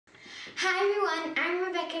Hi everyone, I'm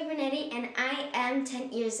Rebecca Brunetti and I am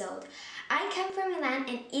 10 years old. I come from Milan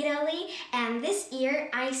in Italy and this year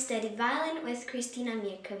I study violin with Christina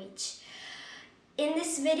Mirkovic. In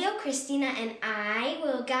this video, Christina and I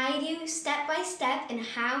will guide you step by step in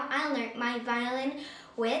how I learned my violin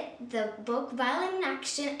with the book Violin in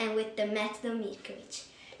Action and with the metodo Mirkovic.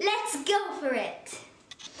 Let's go for it!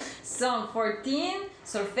 Song 14,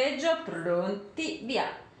 solfeggio, pronti, via!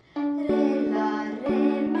 Re, la, re,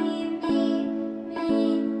 mi,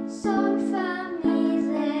 sol, fa, mi,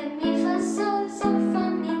 re, mi, fa, sol, fa,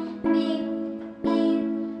 mi,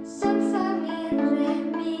 sol, fa, mi, re,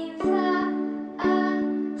 mi, fa, la,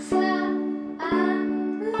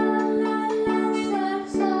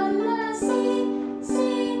 sol, la, si,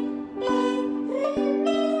 re,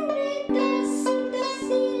 do, si,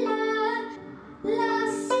 la,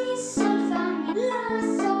 si, sol, fa, mi, la,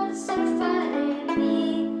 sol, fa, re, mi.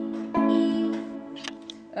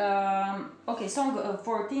 Ok, Song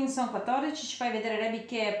 14, Song 14, ci fai vedere Rebi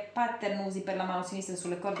che pattern usi per la mano sinistra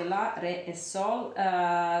sulle corde La, Re e Sol.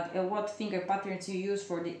 What finger patterns you use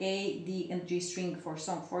for the A, D and G string for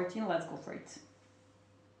Song 14? Let's go for it.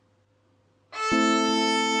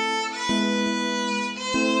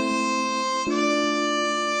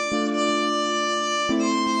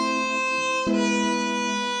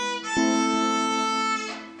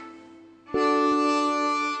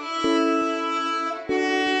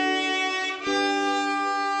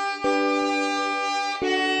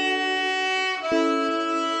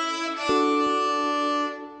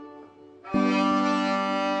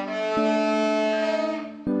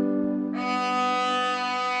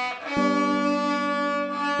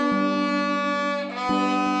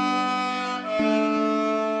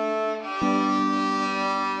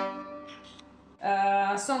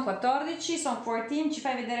 Song 14, Song 14, ci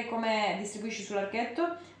fai vedere come distribuisci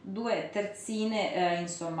sull'archetto, due terzine,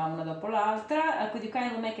 insomma, una dopo l'altra. Could you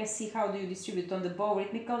kindly make us see how do you distribute on the bow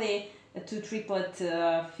rhythmically two triplet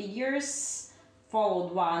figures,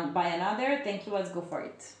 followed one by another? Thank you, let's go for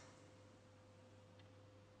it.